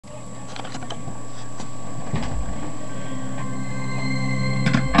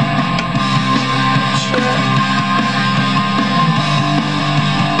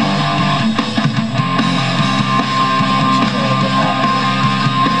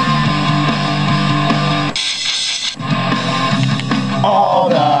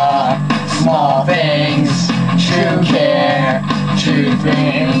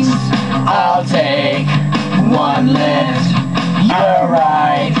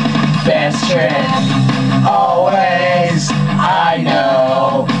trick. Always, I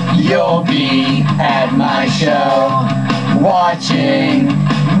know you'll be at my show, watching,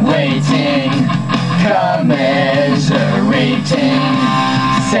 waiting, commiserating.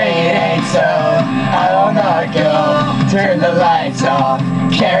 Say it ain't so, I will not go. Turn the lights off,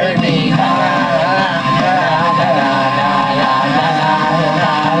 carry me.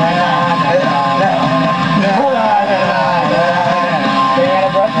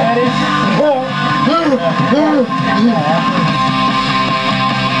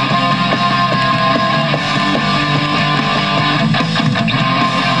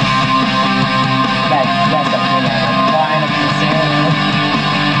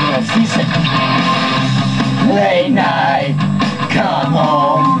 Late night, come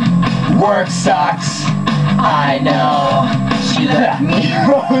home, work sucks, I know. She left me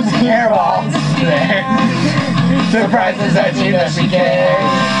rose hairballs there. Surprises that she that she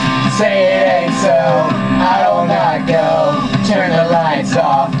cares. Say it ain't so, I will not go. Turn the lights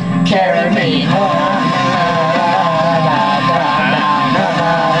off, carry me home.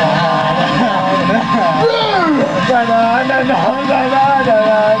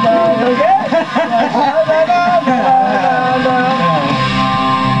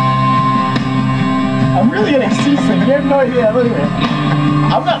 I'm really getting seasick. You have no idea. Look at me.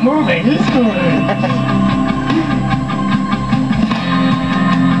 I'm not moving. He's moving.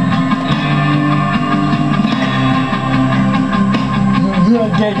 You're a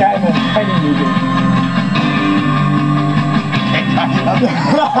gay guy in a fighting movie.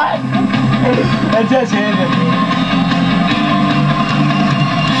 That just hit me.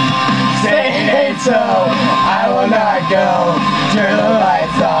 Say it ain't so, I will not go. Turn the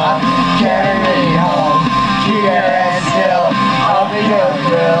lights off, carry me home. Keep your head still, I'll be your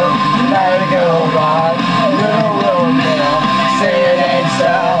thrill. Let it go on, a little windmill. Say it ain't so,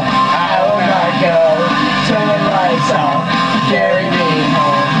 I will not go. Turn the lights off, carry me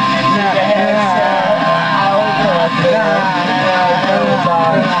home. Keep your head still, I will not go.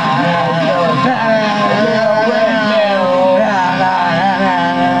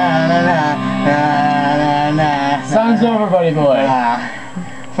 Song's over, buddy boy.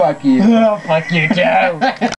 Fuck you. Oh, fuck you, Joe.